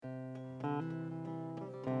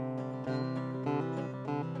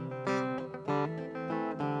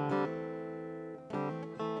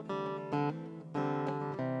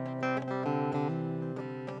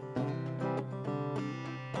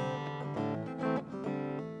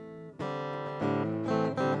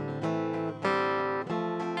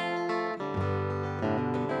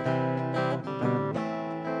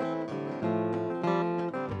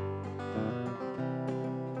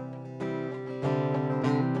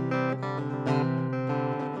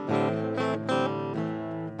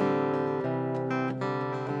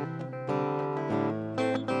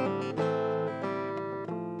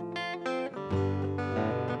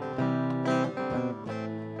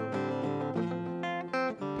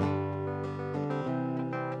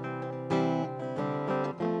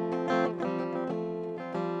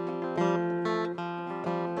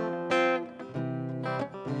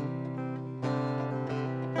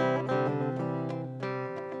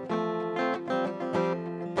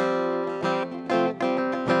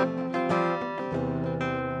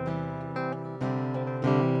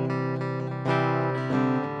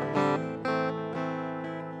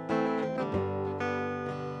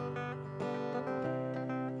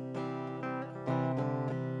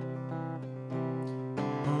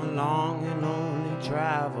long and lonely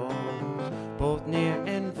travels, both near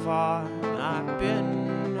and far. I've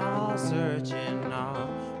been all searching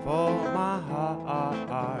for my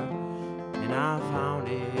heart, and I found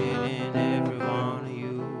it in every one of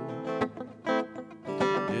you.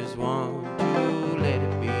 Just want to let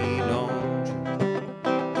it be known true.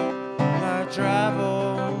 I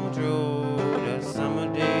travel through the summer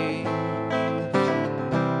days,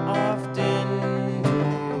 often to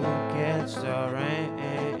catch the rain,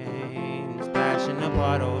 splashing the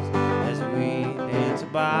puddles as we dance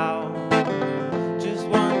about. Just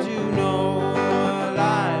want to know what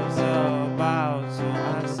life's about, so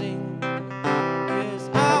I sing. Yes,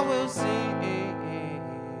 I will sing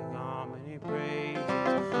how many praises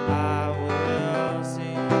I will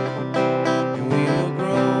sing, and we will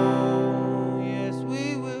grow. Yes, we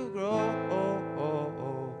will grow.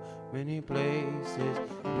 Many places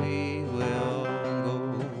we will go.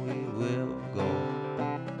 We will go.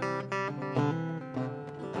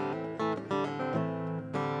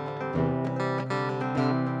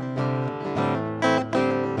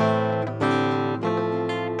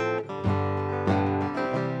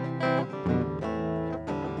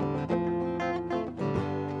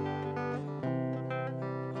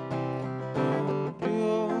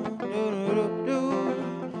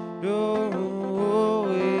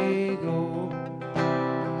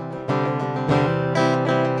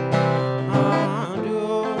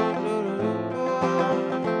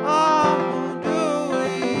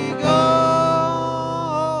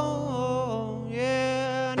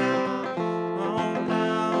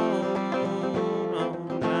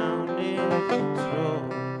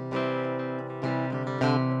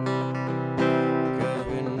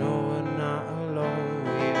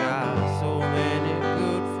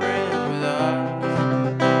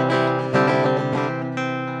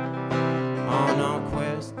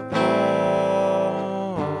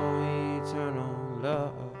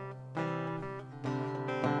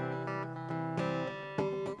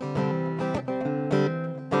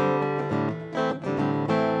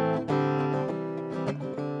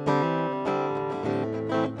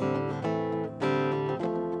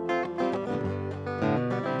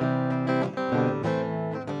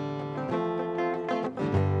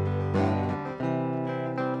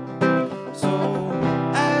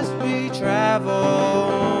 Travel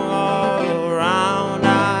all around,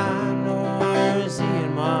 I know we're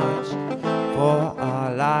seeing much for our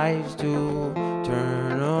lives to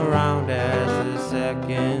turn around as the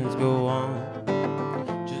seconds go on.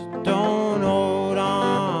 Just don't hold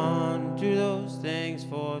on to those things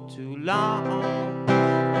for too long.